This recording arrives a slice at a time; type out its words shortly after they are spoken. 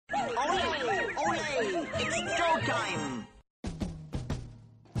Olé! It's showtime!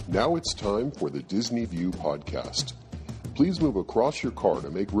 Now it's time for the Disney View podcast. Please move across your car to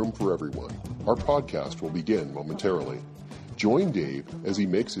make room for everyone. Our podcast will begin momentarily. Join Dave as he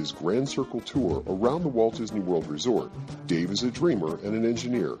makes his Grand Circle tour around the Walt Disney World Resort. Dave is a dreamer and an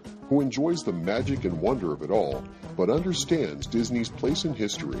engineer who enjoys the magic and wonder of it all, but understands Disney's place in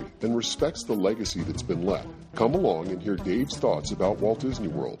history and respects the legacy that's been left. Come along and hear Dave's thoughts about Walt Disney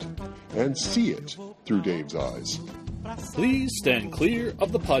World and see it through Dave's eyes. Please stand clear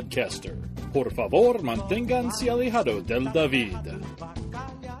of the podcaster. Por favor, manténganse alejado del David.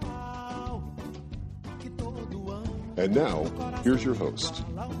 And now, here's your host.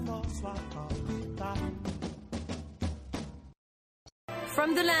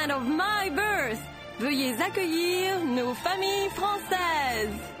 From the land of my birth, veuillez accueillir nos familles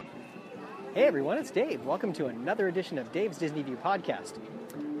françaises. Hey everyone, it's Dave. Welcome to another edition of Dave's Disney View podcast.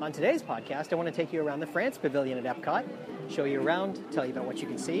 On today's podcast, I want to take you around the France Pavilion at Epcot, show you around, tell you about what you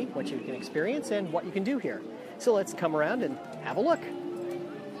can see, what you can experience, and what you can do here. So let's come around and have a look.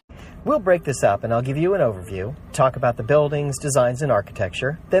 We'll break this up and I'll give you an overview, talk about the buildings, designs, and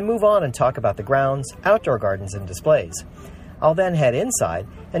architecture, then move on and talk about the grounds, outdoor gardens, and displays. I'll then head inside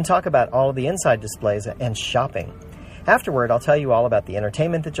and talk about all of the inside displays and shopping. Afterward, I'll tell you all about the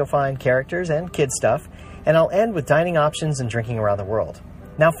entertainment that you'll find, characters, and kid stuff, and I'll end with dining options and drinking around the world.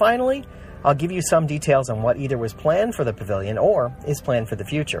 Now finally, I'll give you some details on what either was planned for the pavilion or is planned for the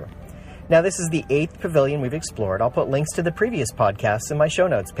future. Now, this is the 8th pavilion we've explored. I'll put links to the previous podcasts in my show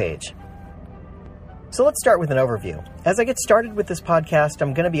notes page. So let's start with an overview. As I get started with this podcast,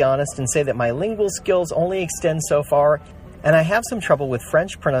 I'm going to be honest and say that my lingual skills only extend so far, and I have some trouble with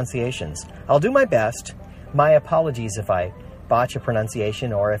French pronunciations. I'll do my best. My apologies if I botch a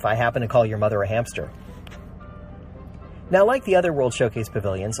pronunciation or if I happen to call your mother a hamster. Now, like the other World Showcase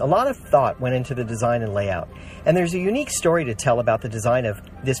pavilions, a lot of thought went into the design and layout, and there's a unique story to tell about the design of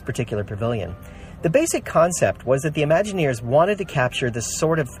this particular pavilion. The basic concept was that the Imagineers wanted to capture the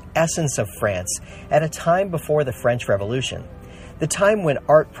sort of essence of France at a time before the French Revolution, the time when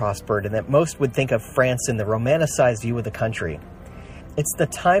art prospered and that most would think of France in the romanticized view of the country. It's the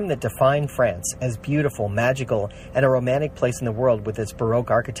time that defined France as beautiful, magical, and a romantic place in the world with its Baroque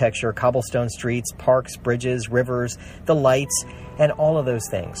architecture, cobblestone streets, parks, bridges, rivers, the lights, and all of those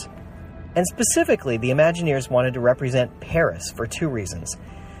things. And specifically, the Imagineers wanted to represent Paris for two reasons.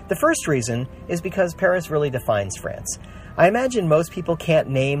 The first reason is because Paris really defines France. I imagine most people can't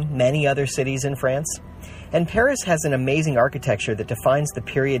name many other cities in France, and Paris has an amazing architecture that defines the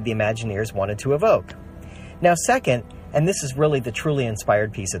period the Imagineers wanted to evoke. Now second, and this is really the truly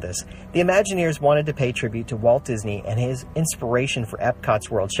inspired piece of this, the Imagineers wanted to pay tribute to Walt Disney and his inspiration for Epcot's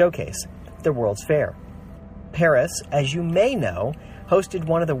World Showcase, the World's Fair. Paris, as you may know, hosted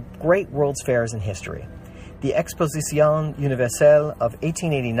one of the great World's Fairs in history. The Exposition Universelle of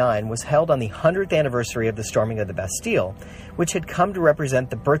 1889 was held on the 100th anniversary of the storming of the Bastille, which had come to represent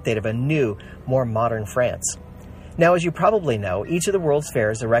the birth date of a new, more modern France. Now, as you probably know, each of the World's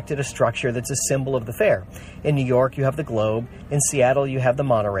Fairs erected a structure that's a symbol of the fair. In New York, you have the Globe, in Seattle, you have the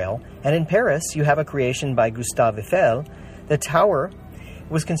monorail, and in Paris, you have a creation by Gustave Eiffel. The tower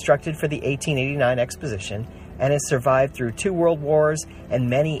was constructed for the 1889 exposition and has survived through 2 world wars and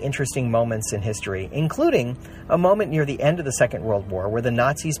many interesting moments in history, including a moment near the end of the Second World War where the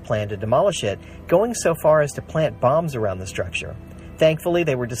Nazis planned to demolish it, going so far as to plant bombs around the structure. Thankfully,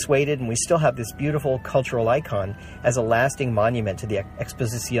 they were dissuaded, and we still have this beautiful cultural icon as a lasting monument to the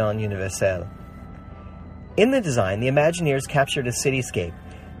Exposition Universelle. In the design, the Imagineers captured a cityscape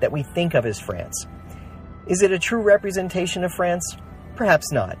that we think of as France. Is it a true representation of France?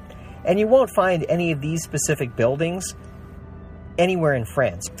 Perhaps not. And you won't find any of these specific buildings anywhere in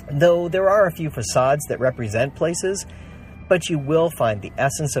France, though there are a few facades that represent places, but you will find the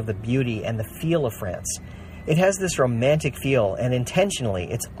essence of the beauty and the feel of France. It has this romantic feel, and intentionally,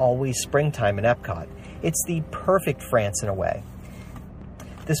 it's always springtime in Epcot. It's the perfect France in a way.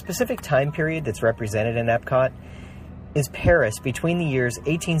 The specific time period that's represented in Epcot is Paris between the years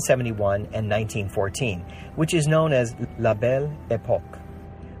 1871 and 1914, which is known as La Belle Époque,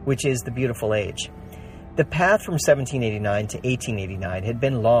 which is the beautiful age. The path from 1789 to 1889 had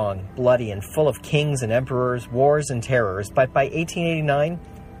been long, bloody, and full of kings and emperors, wars and terrors, but by 1889,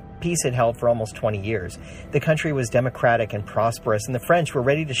 peace had held for almost 20 years. The country was democratic and prosperous, and the French were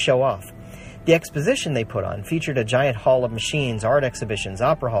ready to show off. The exposition they put on featured a giant hall of machines, art exhibitions,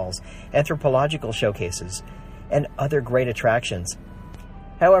 opera halls, anthropological showcases, and other great attractions.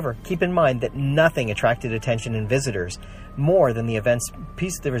 However, keep in mind that nothing attracted attention in visitors more than the event's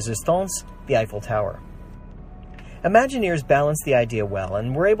piece de résistance, the Eiffel Tower. Imagineers balanced the idea well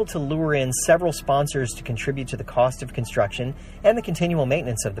and were able to lure in several sponsors to contribute to the cost of construction and the continual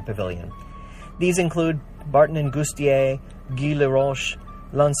maintenance of the pavilion. These include Barton & Goustier, Guy Leroche,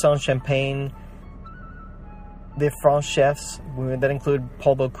 Lanson Champagne, the French chefs that include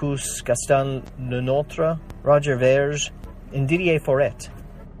Paul Bocuse, Gaston Lenotre, Roger Verge, and Didier Foret.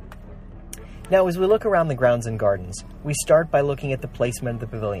 Now, as we look around the grounds and gardens, we start by looking at the placement of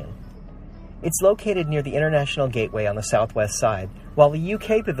the pavilion. It's located near the International Gateway on the southwest side, while the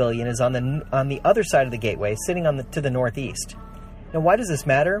UK Pavilion is on the other side of the gateway, sitting to the northeast. Now, why does this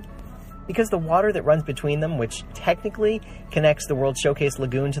matter? Because the water that runs between them, which technically connects the World Showcase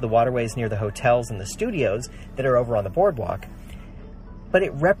Lagoon to the waterways near the hotels and the studios that are over on the boardwalk, but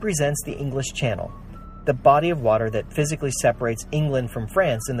it represents the English Channel, the body of water that physically separates England from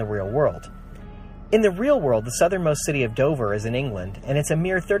France in the real world. In the real world, the southernmost city of Dover is in England, and it's a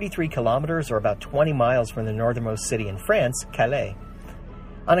mere 33 kilometers or about 20 miles from the northernmost city in France, Calais.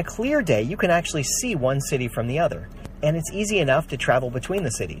 On a clear day, you can actually see one city from the other, and it's easy enough to travel between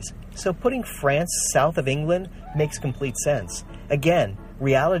the cities. So putting France south of England makes complete sense. Again,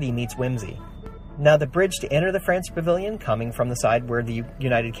 reality meets whimsy. Now, the bridge to enter the France Pavilion, coming from the side where the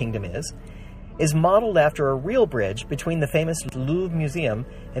United Kingdom is modeled after a real bridge between the famous Louvre Museum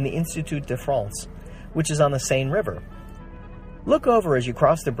and the Institut de France, which is on the Seine River. Look over as you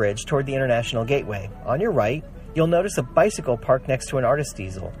cross the bridge toward the International Gateway. On your right, you'll notice a bicycle parked next to an artist's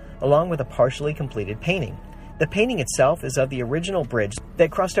easel, along with a partially completed painting. The painting itself is of the original bridge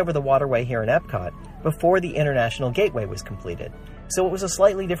that crossed over the waterway here in Epcot before the International Gateway was completed. So it was a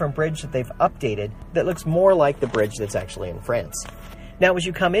slightly different bridge that they've updated that looks more like the bridge that's actually in France. Now, as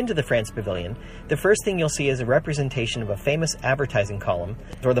you come into the France Pavilion, the first thing you'll see is a representation of a famous advertising column,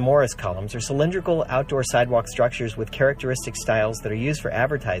 or the Morris columns, or cylindrical outdoor sidewalk structures with characteristic styles that are used for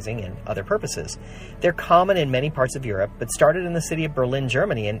advertising and other purposes. They're common in many parts of Europe, but started in the city of Berlin,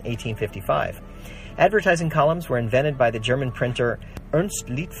 Germany in 1855. Advertising columns were invented by the German printer Ernst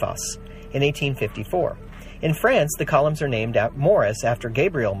Littfass in 1854. In France, the columns are named Morris after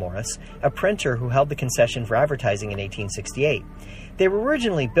Gabriel Morris, a printer who held the concession for advertising in 1868. They were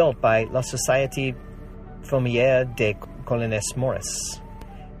originally built by La Société Fourmilière des Colonnes Morris.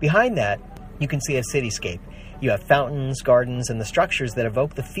 Behind that, you can see a cityscape. You have fountains, gardens, and the structures that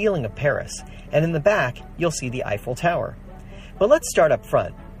evoke the feeling of Paris. And in the back, you'll see the Eiffel Tower. But let's start up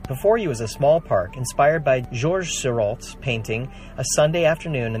front. Before you is a small park inspired by Georges Seurat's painting A Sunday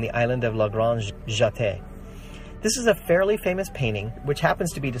Afternoon in the Island of La Grande Jatte. This is a fairly famous painting, which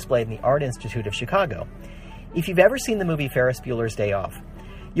happens to be displayed in the Art Institute of Chicago. If you've ever seen the movie Ferris Bueller's Day Off,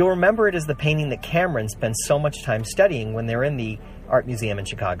 you'll remember it as the painting that Cameron spends so much time studying when they're in the Art Museum in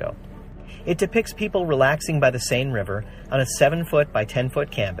Chicago. It depicts people relaxing by the Seine River on a 7-foot by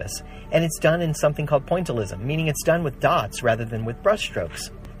 10-foot canvas, and it's done in something called pointillism, meaning it's done with dots rather than with brushstrokes.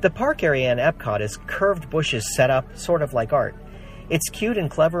 The park area in Epcot is curved bushes set up sort of like art. It's cute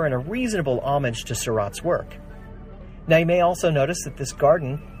and clever and a reasonable homage to Seurat's work. Now, you may also notice that this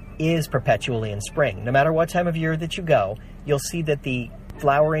garden is perpetually in spring. No matter what time of year that you go, you'll see that the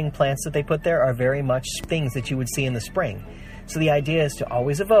flowering plants that they put there are very much things that you would see in the spring. So the idea is to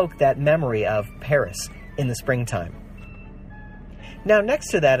always evoke that memory of Paris in the springtime. Now,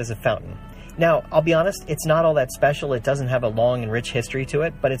 next to that is a fountain. Now, I'll be honest, it's not all that special. It doesn't have a long and rich history to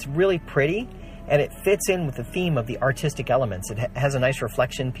it, but it's really pretty, and it fits in with the theme of the artistic elements. It has a nice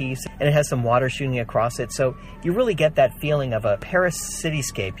reflection piece, and it has some water shooting across it, so you really get that feeling of a Paris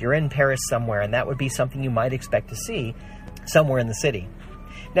cityscape. You're in Paris somewhere, and that would be something you might expect to see somewhere in the city.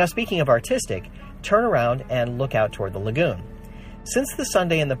 Now, speaking of artistic, turn around and look out toward the lagoon. Since the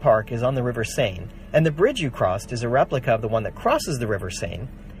Sunday in the park is on the River Seine, and the bridge you crossed is a replica of the one that crosses the River Seine,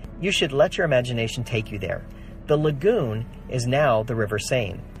 you should let your imagination take you there. The lagoon is now the River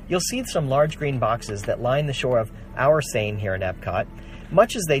Seine. You'll see some large green boxes that line the shore of our Seine here in Epcot,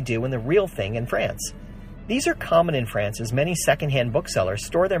 much as they do in the real thing in France. These are common in France as many secondhand booksellers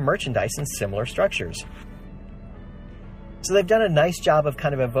store their merchandise in similar structures. So they've done a nice job of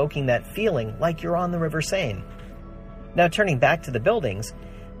kind of evoking that feeling like you're on the River Seine. Now, turning back to the buildings,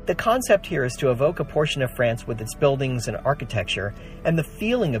 the concept here is to evoke a portion of France with its buildings and architecture and the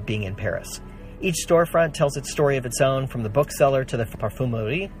feeling of being in Paris. Each storefront tells its story of its own, from the bookseller to the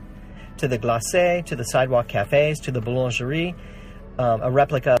parfumerie, to the glacé, to the sidewalk cafes, to the boulangerie, a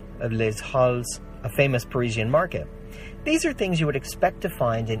replica of Les Halles, a famous Parisian market. These are things you would expect to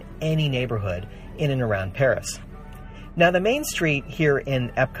find in any neighborhood in and around Paris. Now, the main street here in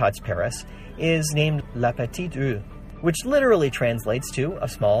Epcot's Paris is named La Petite Rue, which literally translates to a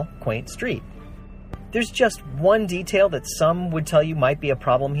small, quaint street. There's just one detail that some would tell you might be a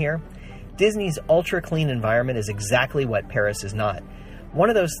problem here. Disney's ultra-clean environment is exactly what Paris is not. One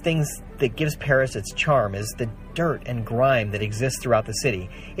of those things that gives Paris its charm is the dirt and grime that exists throughout the city.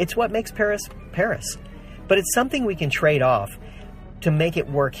 It's what makes Paris, Paris. But it's something we can trade off to make it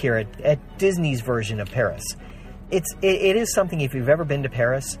work here at Disney's version of Paris. It is something, if you've ever been to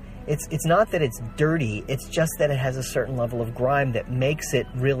Paris, it's not that it's dirty, it's just that it has a certain level of grime that makes it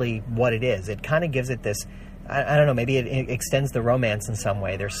really what it is. It kind of gives it this, I don't know, maybe it extends the romance in some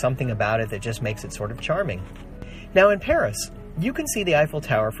way. There's something about it that just makes it sort of charming. Now in Paris, you can see the Eiffel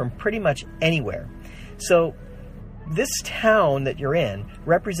Tower from pretty much anywhere. So this town that you're in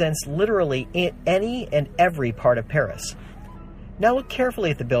represents literally any and every part of Paris. Now look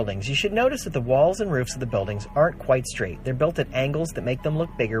carefully at the buildings. You should notice that the walls and roofs of the buildings aren't quite straight. They're built at angles that make them look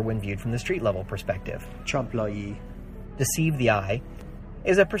bigger when viewed from the street level perspective. Trompe-l'œil, deceive the eye,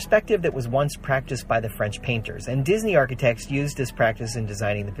 is a perspective that was once practiced by the French painters, and Disney architects used this practice in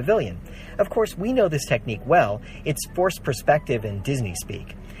designing the pavilion. Of course, we know this technique well. It's forced perspective in Disney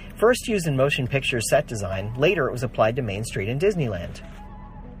speak. First used in motion picture set design, later it was applied to Main Street in Disneyland.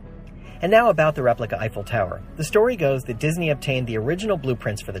 And now about the replica Eiffel Tower. The story goes that Disney obtained the original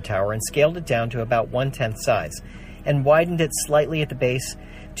blueprints for the tower and scaled it down to about 1/10 size, and widened it slightly at the base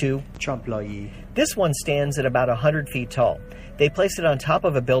to trompe-l'œil. This one stands at about 100 feet tall. They placed it on top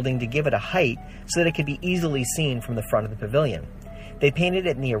of a building to give it a height so that it could be easily seen from the front of the pavilion. They painted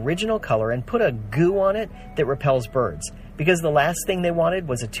it in the original color and put a goo on it that repels birds, because the last thing they wanted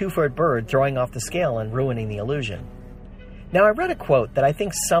was a 2-foot bird throwing off the scale and ruining the illusion. Now, I read a quote that I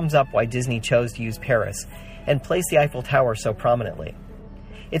think sums up why Disney chose to use Paris and place the Eiffel Tower so prominently.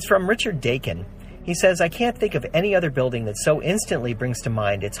 It's from Richard Dakin. He says, "I can't think of any other building that so instantly brings to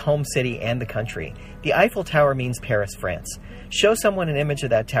mind its home city and the country. The Eiffel Tower means Paris, France. Show someone an image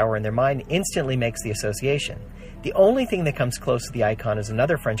of that tower and their mind instantly makes the association. The only thing that comes close to the icon is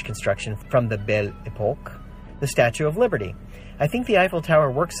another French construction from the Belle Époque, the Statue of Liberty. I think the Eiffel Tower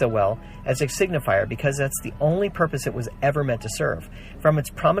works so well as a signifier because that's the only purpose it was ever meant to serve. From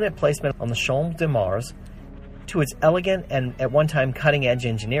its prominent placement on the Champ de Mars to its elegant and at one time cutting-edge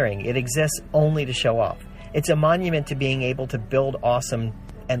engineering, it exists only to show off. It's a monument to being able to build awesome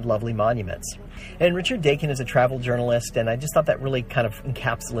and lovely monuments." And Richard Dakin is a travel journalist, and I just thought that really kind of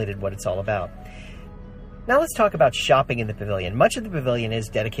encapsulated what it's all about. Now let's talk about shopping in the pavilion. Much of the pavilion is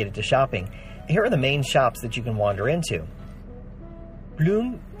dedicated to shopping. Here are the main shops that you can wander into.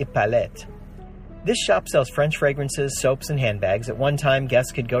 Plume et Palette. This shop sells French fragrances, soaps, and handbags. At one time,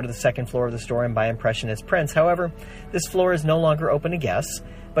 guests could go to the second floor of the store and buy Impressionist prints. However, this floor is no longer open to guests,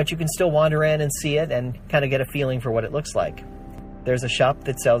 but you can still wander in and see it and kind of get a feeling for what it looks like. There's a shop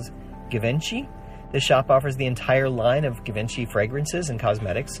that sells Givenchy. This shop offers the entire line of Givenchy fragrances and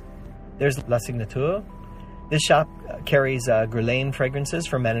cosmetics. There's La Signature. This shop carries Guerlain fragrances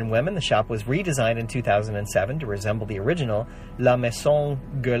for men and women. The shop was redesigned in 2007 to resemble the original La Maison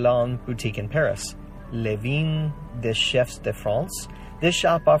Guerlain boutique in Paris. Les Vins des Chefs de France. This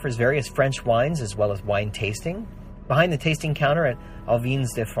shop offers various French wines as well as wine tasting. Behind the tasting counter at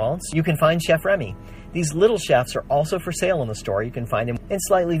Vins de France, you can find Chef Remy. These little chefs are also for sale in the store. You can find them in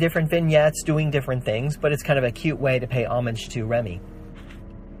slightly different vignettes doing different things, but it's kind of a cute way to pay homage to Remy.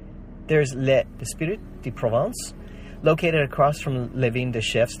 There's Le Spirit de Provence, located across from Les Vins des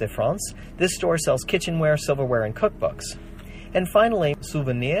Chefs de France. This store sells kitchenware, silverware, and cookbooks. And finally,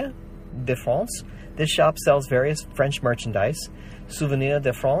 Souvenir de France. This shop sells various French merchandise. Souvenir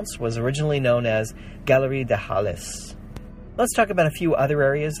de France was originally known as Galerie de Halles. Let's talk about a few other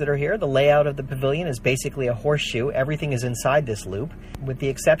areas that are here. The layout of the pavilion is basically a horseshoe. Everything is inside this loop, with the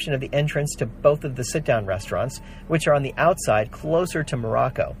exception of the entrance to both of the sit-down restaurants, which are on the outside closer to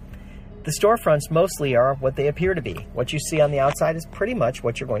Morocco. The storefronts mostly are what they appear to be. What you see on the outside is pretty much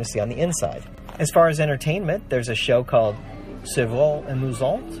what you're going to see on the inside. As far as entertainment, there's a show called Servants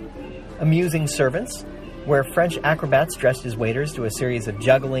Amusants, Amusing Servants, where French acrobats dressed as waiters do a series of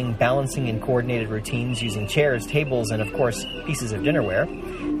juggling, balancing, and coordinated routines using chairs, tables, and of course, pieces of dinnerware.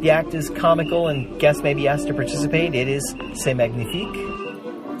 The act is comical and guests may be asked to participate. It is C'est Magnifique.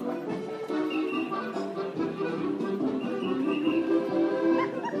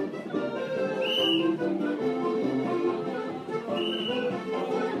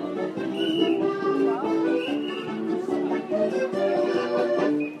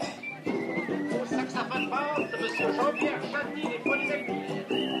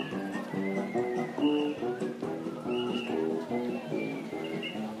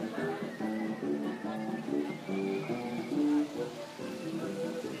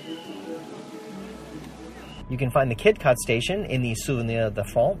 You can find the Kid Cot station in the Souvenir de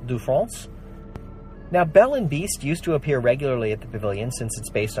France. Now, Belle and Beast used to appear regularly at the pavilion since it's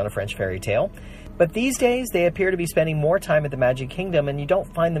based on a French fairy tale, but these days they appear to be spending more time at the Magic Kingdom and you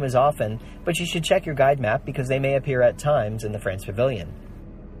don't find them as often, but you should check your guide map because they may appear at times in the France Pavilion.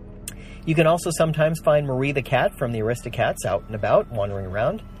 You can also sometimes find Marie the cat from the Aristocats out and about, wandering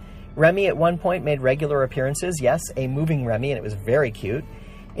around. Remy at one point made regular appearances, yes, a moving Remy, and it was very cute,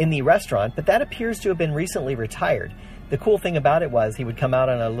 in the restaurant, but that appears to have been recently retired. The cool thing about it was he would come out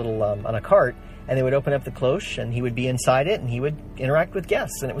on a little on a cart, and they would open up the cloche, and he would be inside it, and he would interact with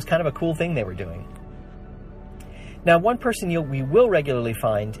guests, and it was kind of a cool thing they were doing. Now, one person we will regularly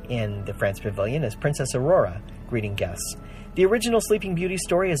find in the France Pavilion is Princess Aurora, greeting guests. The original Sleeping Beauty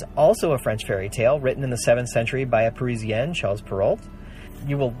story is also a French fairy tale, written in the 7th century by a Parisian, Charles Perrault.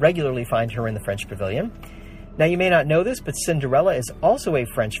 You will regularly find her in the French Pavilion. Now, you may not know this, but Cinderella is also a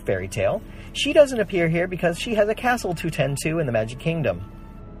French fairy tale. She doesn't appear here because she has a castle to tend to in the Magic Kingdom.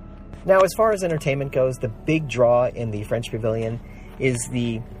 Now, as far as entertainment goes, the big draw in the French Pavilion is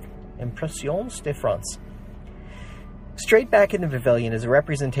the Impressions de France. Straight back in the pavilion is a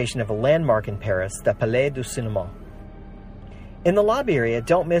representation of a landmark in Paris, the Palais du Cinéma. In the lobby area,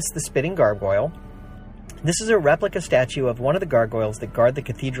 don't miss the spitting gargoyle. This is a replica statue of one of the gargoyles that guard the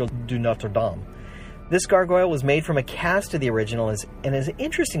Cathedral du Notre Dame. This gargoyle was made from a cast of the original and is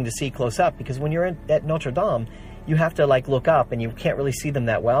interesting to see close up because when you're at Notre Dame, you have to look up and you can't really see them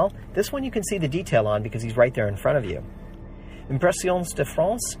that well. This one you can see the detail on because he's right there in front of you. Impressions de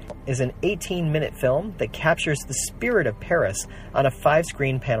France is an 18-minute film that captures the spirit of Paris on a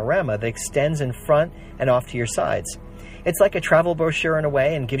 5-screen panorama that extends in front and off to your sides. It's like a travel brochure in a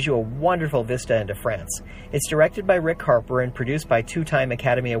way and gives you a wonderful vista into France. It's directed by Rick Harper and produced by 2-time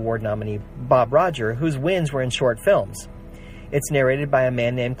Academy Award nominee Bob Roger, whose wins were in short films. It's narrated by a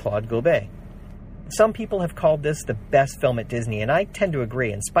man named Claude Gobet. Some people have called this the best film at Disney, and I tend to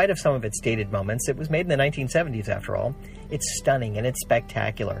agree. In spite of some of its dated moments, it was made in the 1970s after all. It's stunning and it's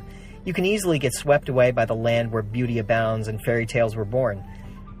spectacular. You can easily get swept away by the land where beauty abounds and fairy tales were born.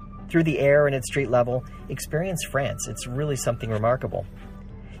 Through the air and at street level, experience France. It's really something remarkable.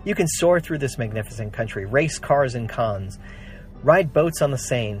 You can soar through this magnificent country, race cars in Cannes, ride boats on the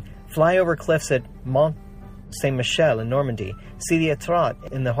Seine, fly over cliffs at Mont Saint-Michel in Normandy, see the Etoile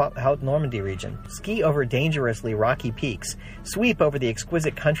in the Haute Normandy region, ski over dangerously rocky peaks, sweep over the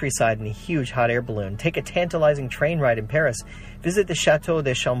exquisite countryside in a huge hot air balloon, take a tantalizing train ride in Paris, visit the Château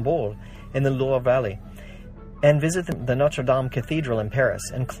de Chambord in the Loire Valley, and visit the Notre Dame Cathedral in Paris,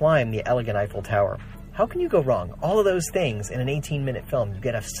 and climb the elegant Eiffel Tower. How can you go wrong? All of those things in an 18-minute film, you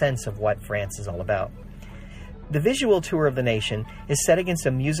get a sense of what France is all about. The visual tour of the nation is set against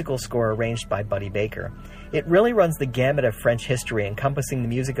a musical score arranged by Buddy Baker. It really runs the gamut of French history, encompassing the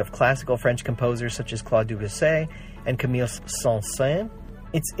music of classical French composers such as Claude Debussy and Camille Saint-Saëns.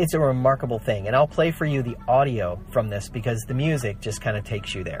 It's a remarkable thing, and I'll play for you the audio from this because the music just kind of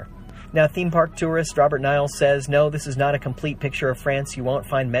takes you there. Now, theme park tourist Robert Niles says, no, this is not a complete picture of France. You won't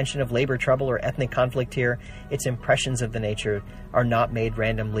find mention of labor trouble or ethnic conflict here. Its impressions of the nature are not made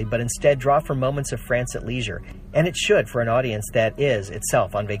randomly, but instead draw from moments of France at leisure. And it should for an audience that is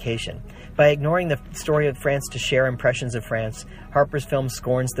itself on vacation. By ignoring the story of France to share impressions of France, Harper's film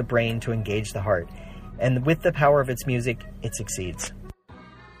scorns the brain to engage the heart. And with the power of its music, it succeeds.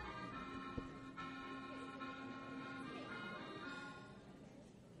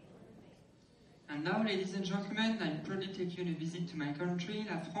 And now, ladies and gentlemen, I'll proudly take you on a visit to my country,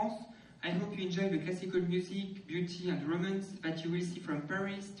 La France. I hope you enjoy the classical music, beauty and romance that you will see from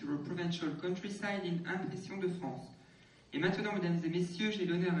Paris to the provincial countryside in Impressions de France. Et maintenant, mesdames et messieurs, j'ai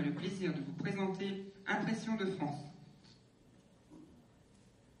l'honneur et le plaisir de vous présenter Impressions de France.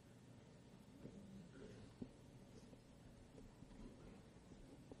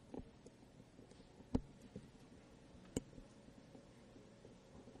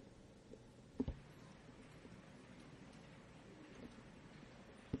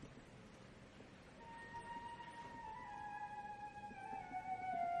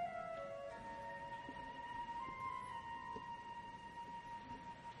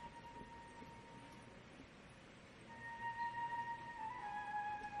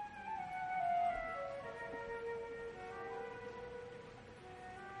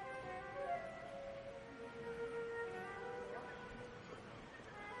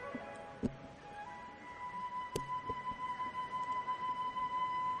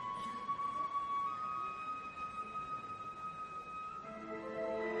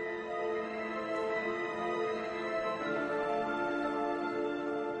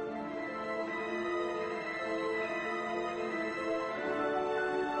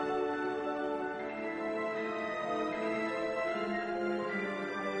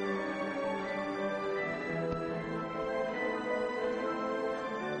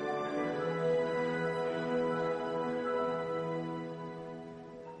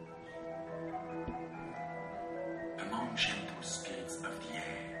 from gentle spirits of the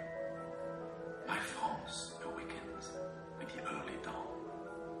air. My France awakens with the early dawn.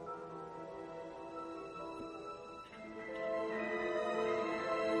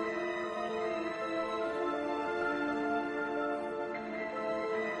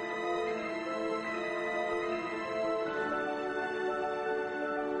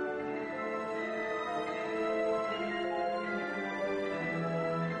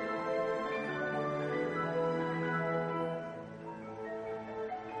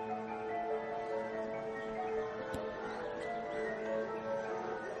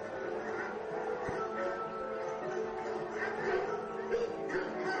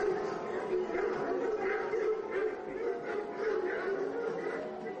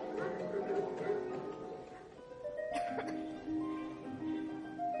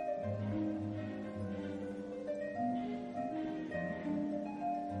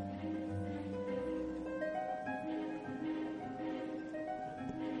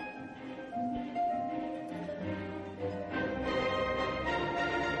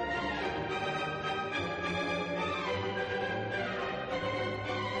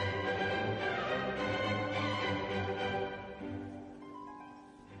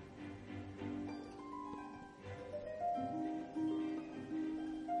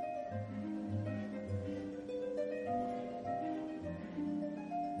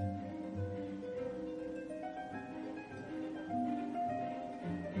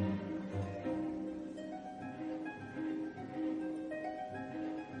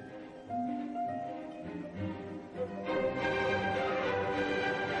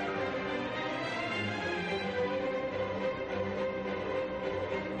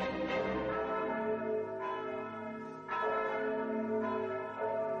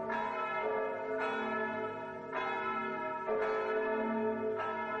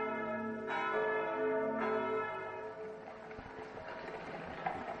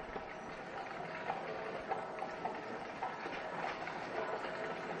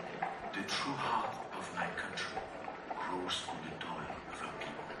 The true heart of my country grows from the toil of her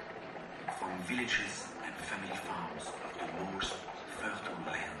people, from villages and family farms of the most fertile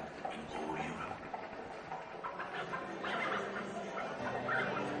land in all Europe.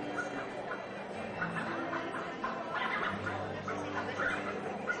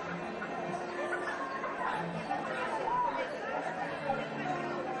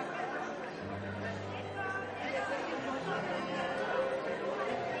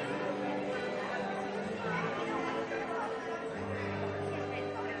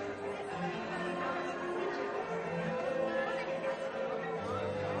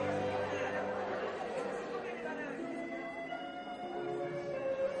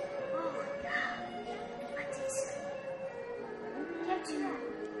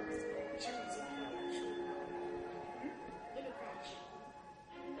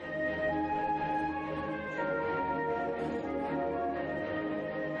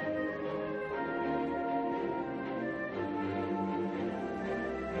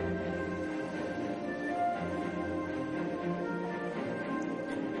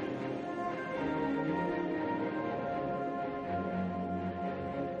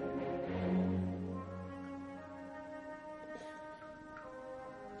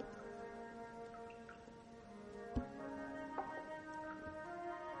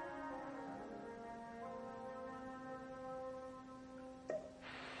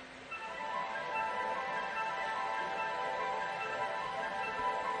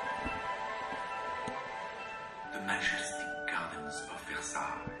 The majestic gardens of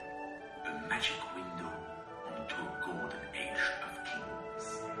Versailles, a magic window onto a golden age of kings.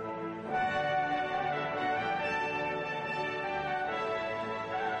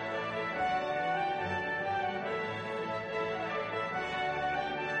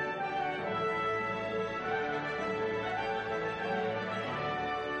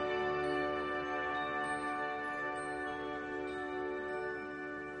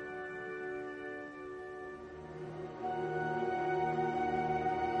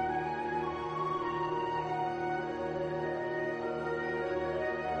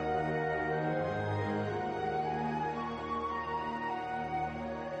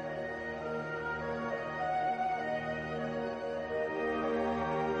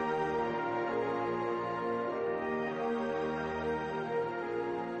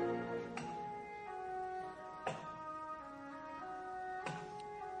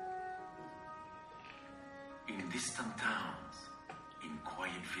 In distant towns, in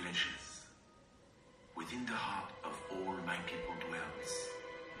quiet villages, within the heart of all my people dwells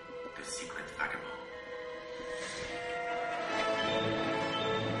the secret vagabond.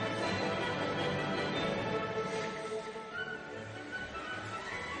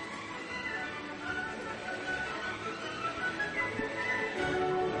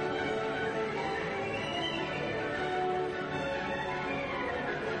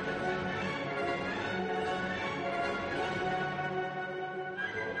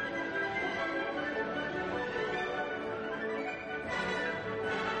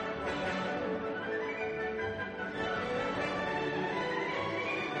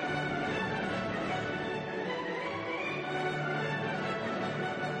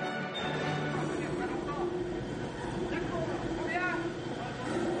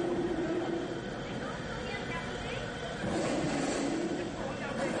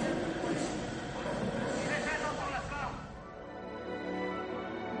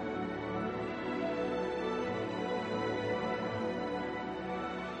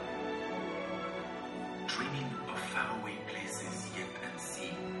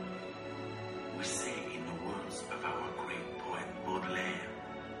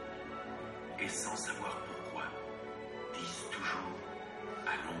 sans savoir pourquoi, disent toujours,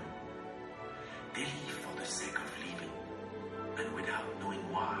 allons. They live for the sake of living, and without knowing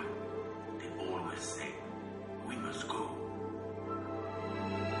why, they always say, we must go.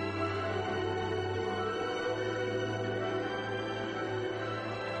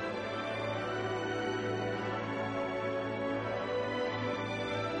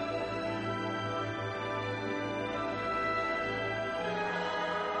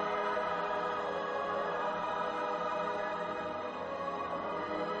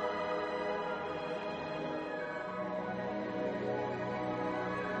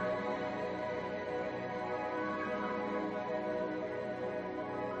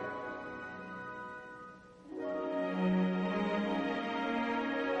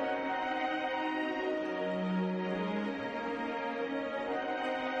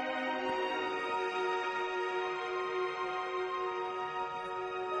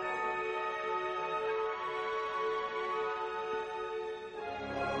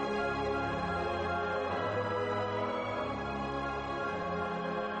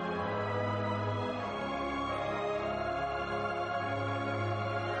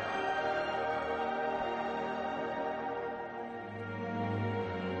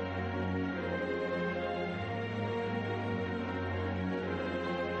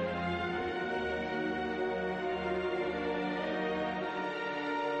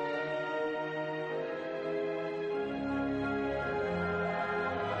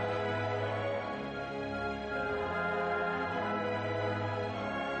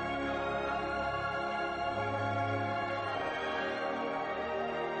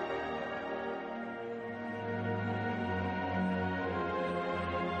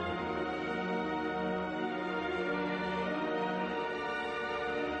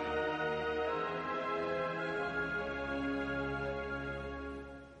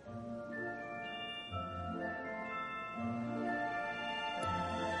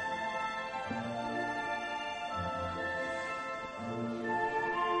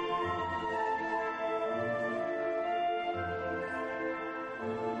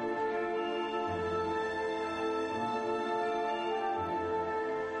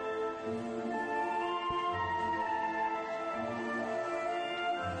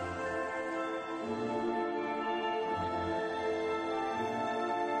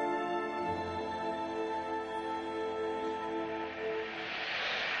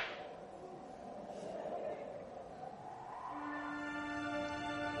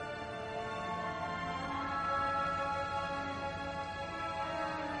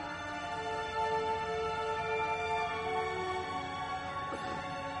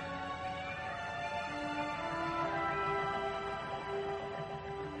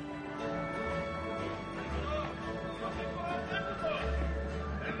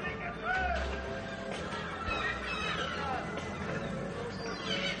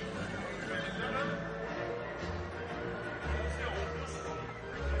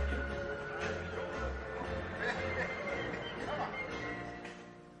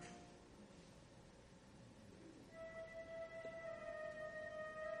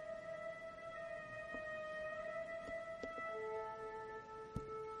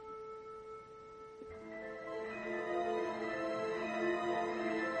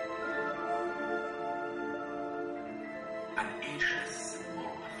 An ageless symbol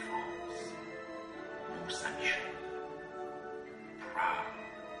of France, Mont Saint-Michel, proud,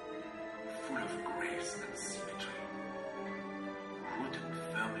 full of grace and symmetry, rooted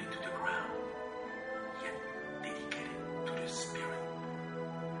firmly to the ground, yet dedicated to the spirit.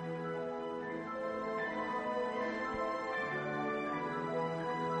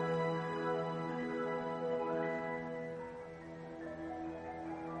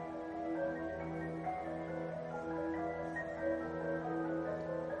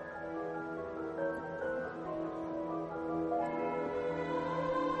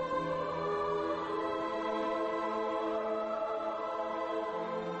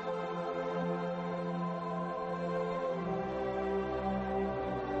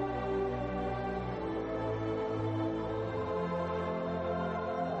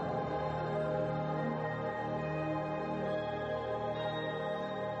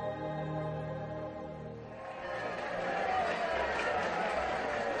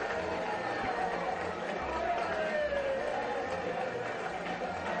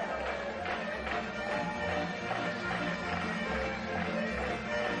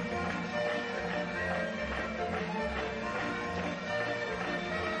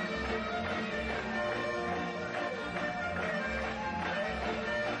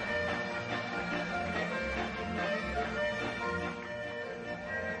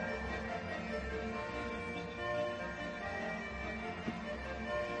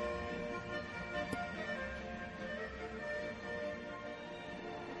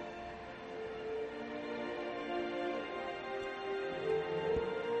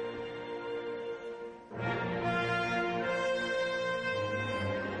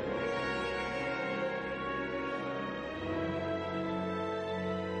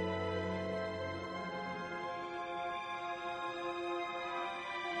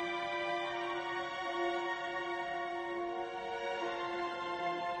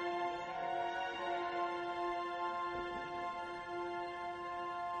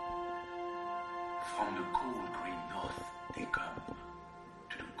 From the cold green north they come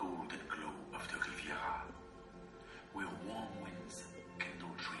to the golden glow of the Riviera, where warm winds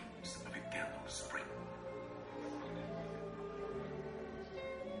kindle dreams of eternal spring.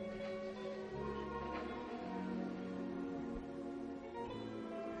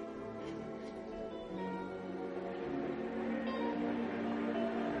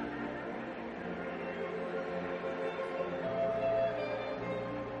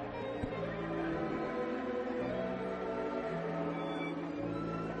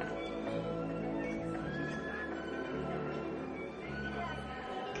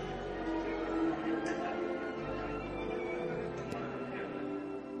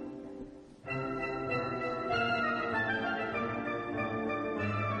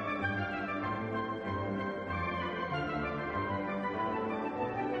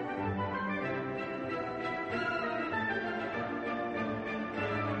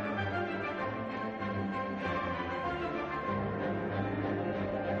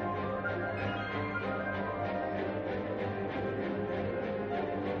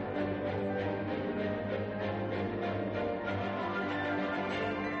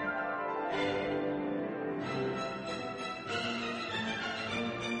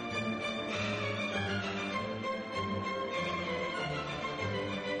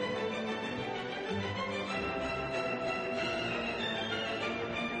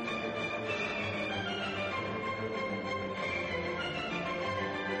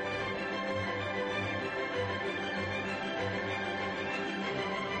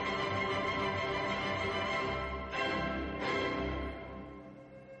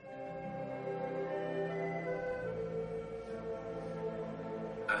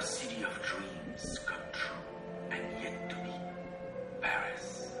 A city of dreams come true and yet to be,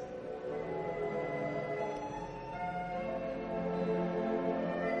 Paris.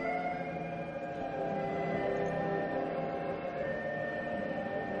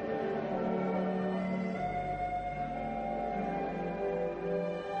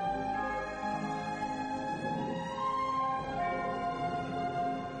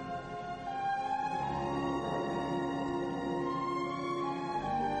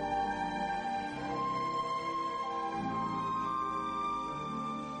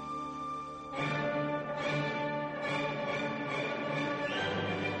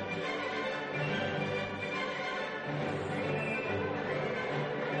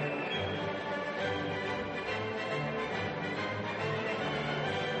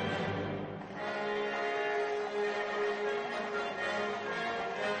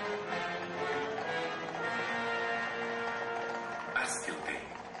 Bastille Day.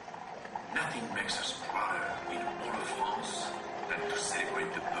 Nothing makes us prouder in all of France than to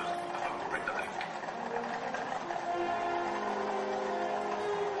celebrate the birth of our republic.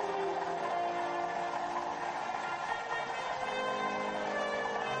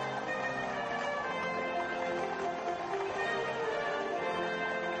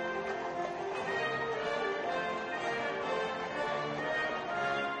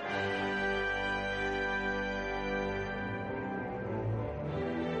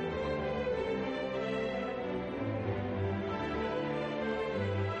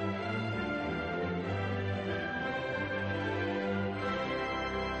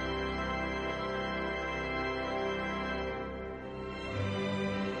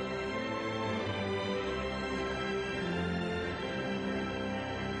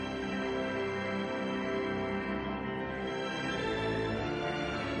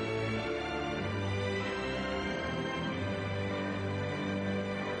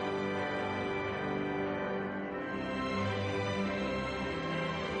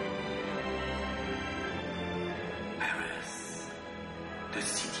 The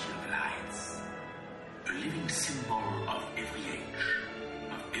city of lights, a living symbol of every age,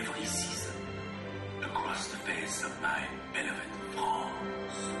 of every season, across the face of my beloved France.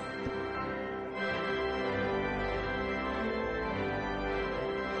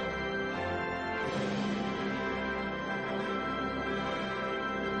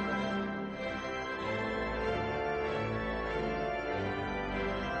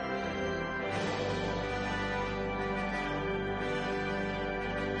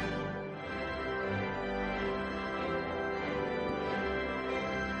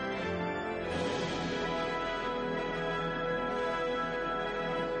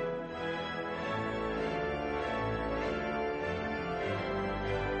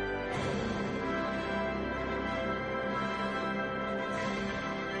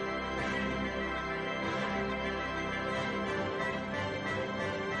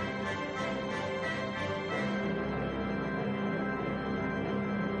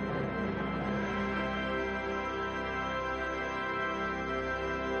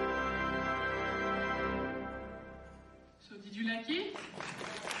 Jackie.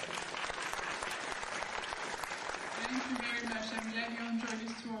 Thank you very much. I'm glad you enjoyed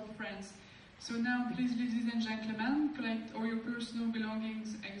this tour of France. So now, please, ladies and gentlemen, collect all your personal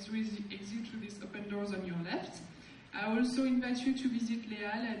belongings as you exit through these open doors on your left. I also invite you to visit Les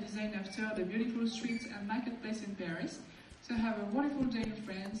Halles, designed after the beautiful streets and marketplace in Paris. So have a wonderful day in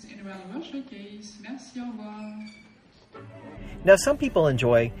France and around the World Showcase. Merci, au revoir. Now, some people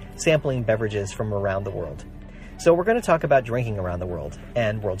enjoy sampling beverages from around the world. So we're going to talk about drinking around the world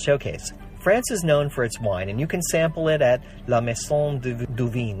and World Showcase. France is known for its wine, and you can sample it at La Maison du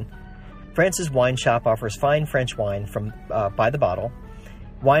Vin. France's wine shop offers fine French wine from by the bottle,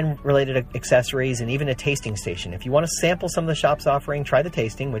 wine-related accessories, and even a tasting station. If you want to sample some of the shop's offering, try the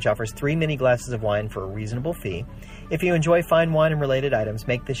tasting, which offers 3 mini glasses of wine for a reasonable fee. If you enjoy fine wine and related items,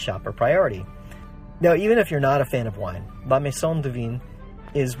 make this shop a priority. Now, even if you're not a fan of wine, La Maison du Vin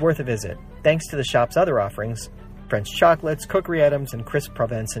is worth a visit, thanks to the shop's other offerings, French chocolates, cookery items, and crisp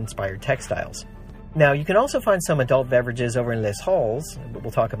Provence-inspired textiles. Now, you can also find some adult beverages over in Les Halles, that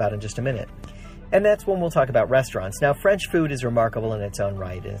we'll talk about in just a minute. And that's when we'll talk about restaurants. Now, French food is remarkable in its own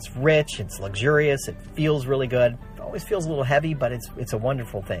right. It's rich, it's luxurious, it feels really good. It always feels a little heavy, but it's a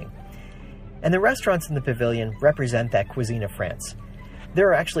wonderful thing. And the restaurants in the pavilion represent that cuisine of France. There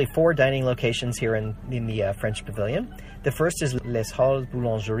are actually 4 dining locations here in the French pavilion. The first is Les Halles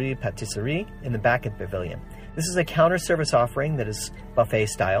Boulangerie Patisserie in the back of the pavilion. This is a counter-service offering that is buffet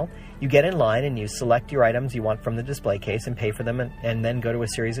style. You get in line and you select your items you want from the display case and pay for them and then go to a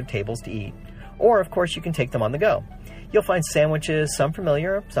series of tables to eat. Or, of course, you can take them on the go. You'll find sandwiches, some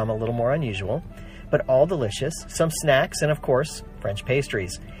familiar, some a little more unusual, but all delicious, some snacks, and, of course, French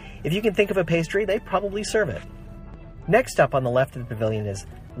pastries. If you can think of a pastry, they probably serve it. Next up on the left of the pavilion is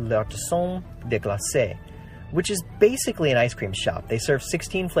L'Artisan de Glacé, which is basically an ice cream shop. They serve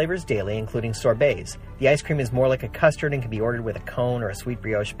 16 flavors daily, including sorbets. The ice cream is more like a custard and can be ordered with a cone or a sweet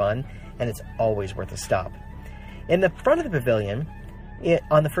brioche bun, and it's always worth a stop. In the front of the pavilion,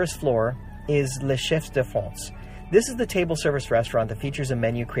 on the first floor, is Les Chefs de France. This is the table service restaurant that features a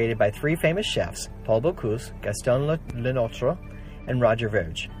menu created by 3 famous chefs, Paul Bocuse, Gaston Lenotre, and Roger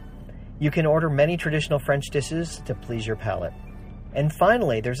Verge. You can order many traditional French dishes to please your palate. And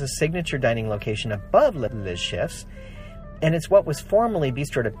finally, there's a signature dining location above Les Chefs, and it's what was formerly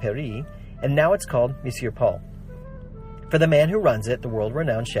Bistro de Paris, and now it's called Monsieur Paul, for the man who runs it, the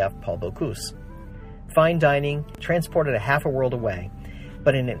world-renowned chef Paul Bocuse. Fine dining, transported a half a world away,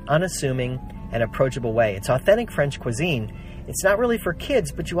 but in an unassuming and approachable way. It's authentic French cuisine. It's not really for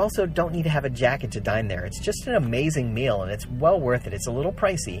kids, but you also don't need to have a jacket to dine there. It's just an amazing meal, and it's well worth it. It's a little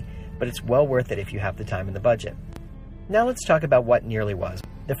pricey, but it's well worth it if you have the time and the budget. Now let's talk about what nearly was.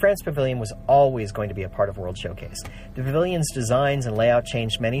 The France Pavilion was always going to be a part of World Showcase. The pavilion's designs and layout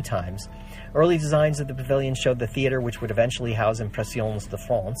changed many times. Early designs of the pavilion showed the theater, which would eventually house Impressions de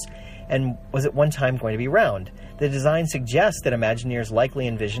France, and was at one time going to be round. The design suggests that Imagineers likely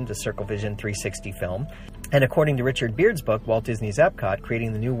envisioned a Circle Vision 360 film, and according to Richard Beard's book, Walt Disney's Epcot,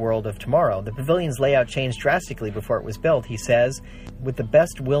 Creating the New World of Tomorrow, the pavilion's layout changed drastically before it was built. He says, with the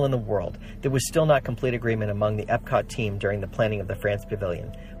best will in the world, there was still not complete agreement among the Epcot team during the planning of the France Pavilion.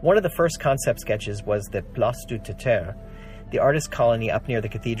 One of the first concept sketches was the Place du Tertre, the artist colony up near the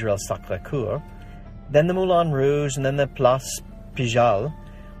Cathedral Sacré-Cœur. Then the Moulin Rouge and then the Place Pigalle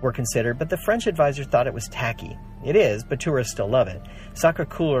were considered, but the French advisor thought it was tacky. It is, but tourists still love it.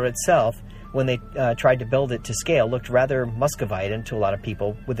 Sacré-Cœur itself, when they tried to build it to scale, looked rather Muscovite to a lot of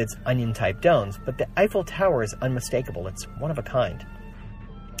people with its onion-type domes, but the Eiffel Tower is unmistakable. It's one of a kind.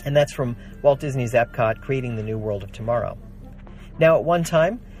 And that's from Walt Disney's Epcot, Creating the New World of Tomorrow. Now, at one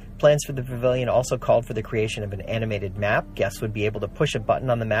time, plans for the pavilion also called for the creation of an animated map. Guests would be able to push a button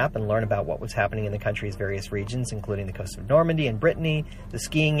on the map and learn about what was happening in the country's various regions, including the coast of Normandy and Brittany, the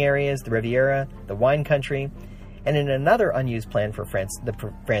skiing areas, the Riviera, the wine country. And in another unused plan for France, the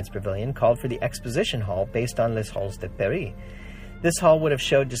France Pavilion called for the Exposition Hall based on Les Halles de Paris. This hall would have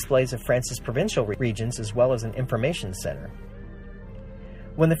showed displays of France's provincial regions as well as an information center.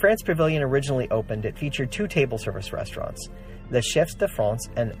 When the France Pavilion originally opened, it featured 2 table service restaurants, Les Chefs de France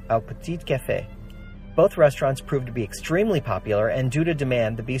and Au Petit Café. Both restaurants proved to be extremely popular, and due to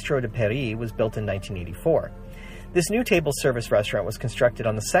demand, the Bistro de Paris was built in 1984. This new table service restaurant was constructed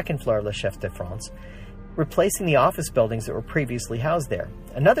on the second floor of Les Chefs de France, replacing the office buildings that were previously housed there.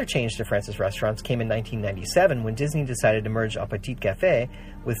 Another change to France's restaurants came in 1997 when Disney decided to merge Au Petit Café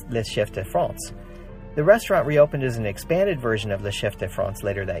with Les Chefs de France. The restaurant reopened as an expanded version of Les Chefs de France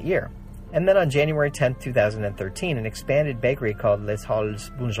later that year. And then on January 10th, 2013, an expanded bakery called Les Halles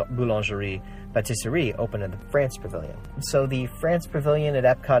Boulangerie Patisserie opened at the France Pavilion. So the France Pavilion at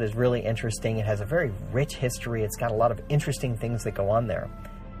Epcot is really interesting. It has a very rich history. It's got a lot of interesting things that go on there.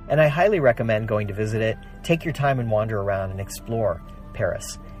 And I highly recommend going to visit it. Take your time and wander around and explore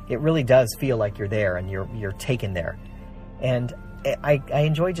Paris. It really does feel like you're there and you're taken there. And I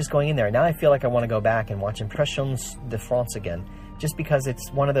enjoy just going in there. Now I feel like I want to go back and watch Impressions de France again, just because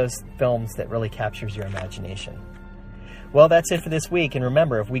it's one of those films that really captures your imagination. Well, that's it for this week, and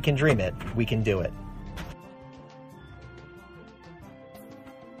remember, if we can dream it, we can do it.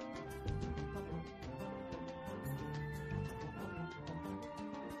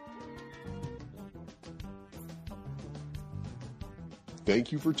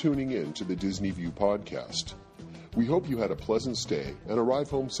 Thank you for tuning in to the Disney View podcast. We hope you had a pleasant stay and arrive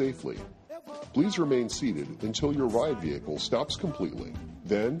home safely. Please remain seated until your ride vehicle stops completely.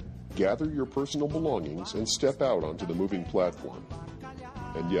 Then, gather your personal belongings and step out onto the moving platform.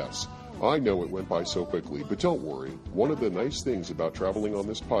 And yes, I know it went by so quickly, but don't worry. One of the nice things about traveling on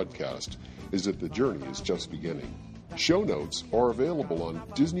this podcast is that the journey is just beginning. Show notes are available on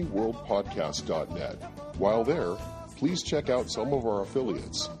DisneyWorldPodcast.net. While there, please check out some of our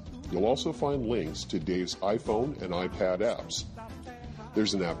affiliates. You'll also find links to Dave's iPhone and iPad apps.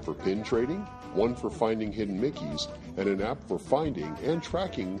 There's an app for pin trading, one for finding hidden Mickeys, and an app for finding and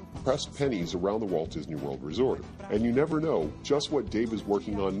tracking pressed pennies around the Walt Disney World Resort. And you never know just what Dave is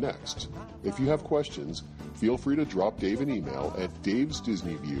working on next. If you have questions, feel free to drop Dave an email at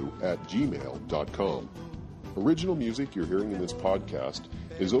davesdisneyview@gmail.com. Original music you're hearing in this podcast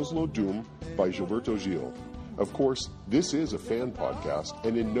is Oslo Doom by Gilberto Gil. Of course, this is a fan podcast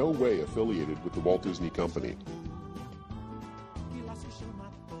and in no way affiliated with the Walt Disney Company.